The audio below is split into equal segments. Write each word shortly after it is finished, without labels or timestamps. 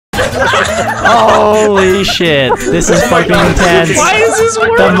Holy shit! This is fucking intense. Why is this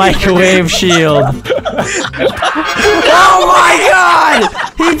working? The microwave shield. Oh my god!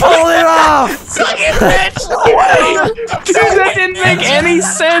 He pulled it off! Suck it, bitch! No way! Dude, that didn't make any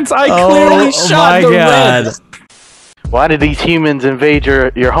sense. I clearly shot the red. Why did these humans invade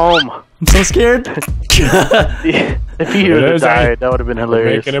your home? I'm so scared. If you would have died, that would have been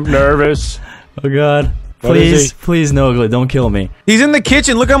hilarious. Making him nervous. Oh god. Please, please, no, don't kill me. He's in the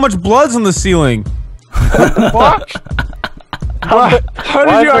kitchen. Look how much blood's on the ceiling. What the fuck? How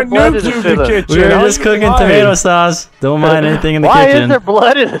did you noob to the kitchen? We were just cooking tomato sauce. Don't mind anything in the kitchen. Why is there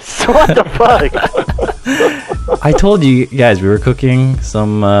blood in this? What the fuck? I told you guys we were cooking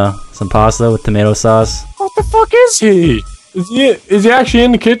some pasta with tomato sauce. What the fuck is he? Is he actually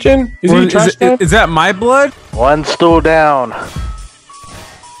in the kitchen? Is he trash can? Is that my blood? 1 stool down.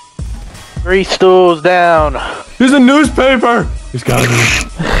 3 stools down. There's a newspaper. He's got me.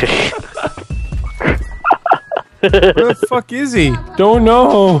 Where the fuck is he? Don't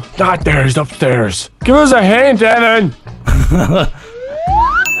know. Not there. He's upstairs. Give us a hint, Evan. I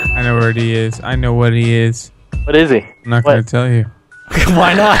know where he is. I know what he is. What is he? I'm not gonna tell you.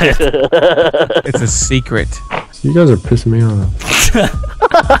 Why not? It's a secret. You guys are pissing me off.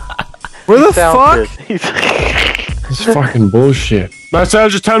 Where the fuck? This is fucking bullshit. Marcel,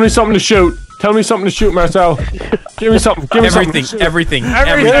 just tell me something to shoot. Tell me something to shoot, Marcel. Give me something. Give me everything, something. everything.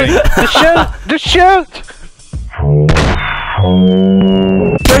 Just shoot! Just shoot!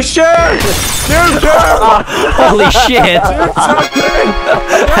 Just shoot! Shoot! Holy shit!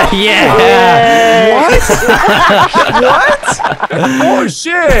 Yeah! What? Oh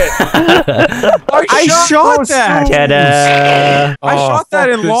shit! I shot that! Ta-da! I shot that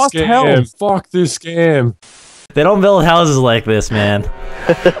and lost health. Fuck this game. They don't build houses like this, man.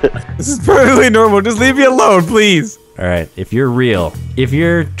 This is perfectly normal. Just leave me alone, please. Alright, if you're real, if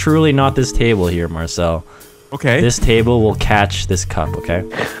you're truly not this table here, Marcel, okay, this table will catch this cup, okay?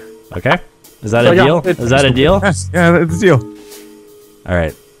 Okay? Is that a deal? Is that a deal? Yes, yeah, that's a deal.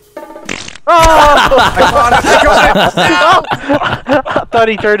 Alright. Oh! I thought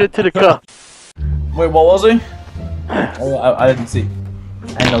he turned it to the cup. Wait, what was he? Oh, I didn't see.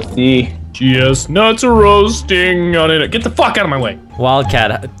 I don't see. Chestnuts roasting on it. Get the fuck out of my way.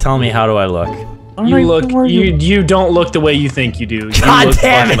 Wildcat, tell me, how do I look? You look. You don't look the way you think you do. You God look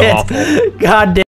damn fucking it! awful. God damn